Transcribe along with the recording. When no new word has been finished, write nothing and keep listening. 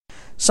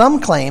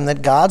Some claim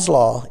that God's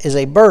law is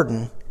a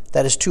burden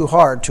that is too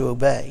hard to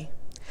obey.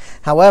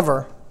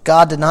 However,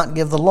 God did not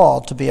give the law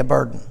to be a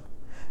burden.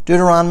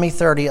 Deuteronomy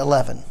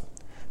 30:11.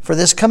 For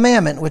this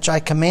commandment which I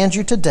command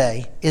you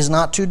today is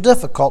not too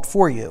difficult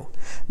for you,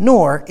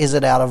 nor is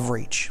it out of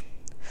reach.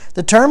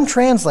 The term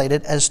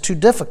translated as too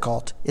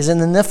difficult is in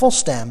the niphal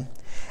stem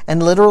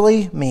and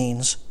literally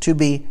means to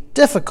be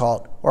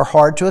difficult or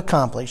hard to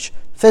accomplish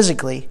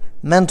physically,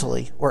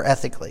 mentally, or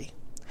ethically.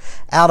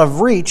 Out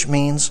of reach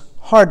means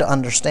hard to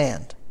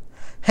understand.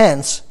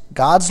 Hence,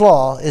 God's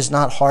law is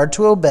not hard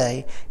to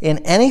obey in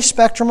any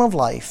spectrum of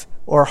life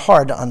or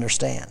hard to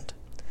understand.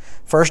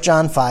 1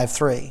 John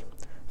 5:3.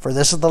 For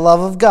this is the love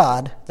of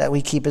God, that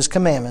we keep his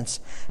commandments,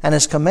 and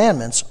his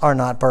commandments are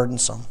not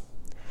burdensome.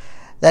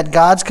 That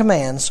God's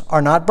commands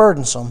are not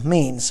burdensome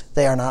means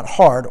they are not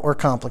hard or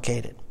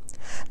complicated.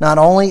 Not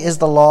only is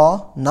the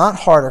law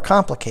not hard or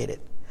complicated,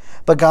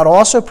 but God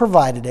also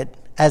provided it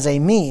as a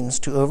means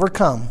to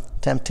overcome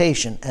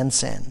temptation and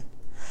sin.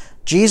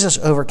 Jesus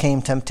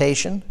overcame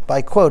temptation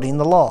by quoting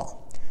the law,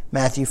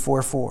 Matthew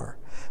 4:4.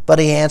 But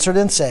he answered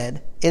and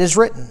said, It is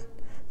written,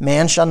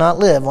 Man shall not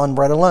live on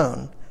bread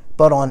alone,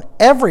 but on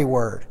every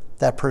word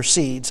that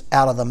proceeds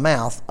out of the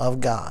mouth of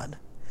God.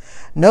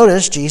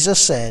 Notice Jesus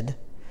said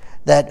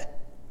that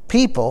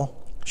people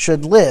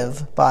should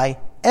live by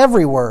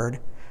every word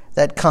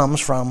that comes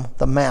from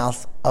the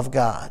mouth of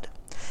God.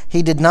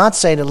 He did not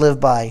say to live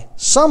by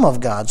some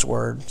of God's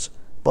words,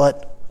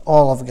 but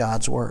all of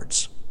God's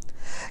words.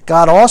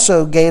 God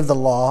also gave the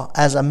law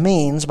as a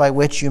means by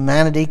which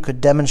humanity could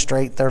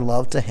demonstrate their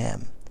love to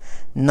him.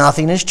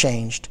 Nothing has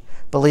changed.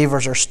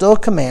 Believers are still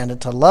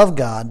commanded to love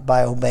God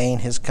by obeying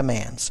his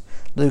commands.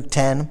 Luke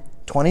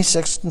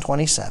 10:26 and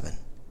 27.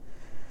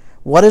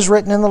 What is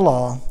written in the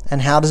law,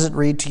 and how does it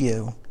read to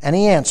you? And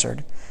he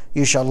answered,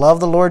 You shall love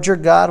the Lord your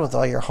God with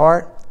all your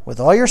heart, with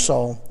all your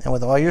soul, and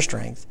with all your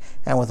strength,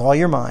 and with all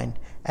your mind,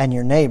 and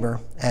your neighbor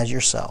as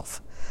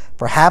yourself.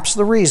 Perhaps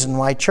the reason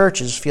why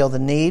churches feel the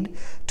need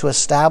to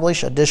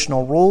establish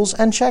additional rules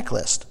and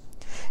checklists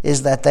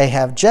is that they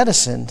have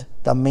jettisoned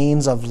the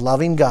means of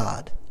loving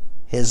God,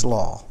 his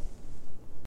law.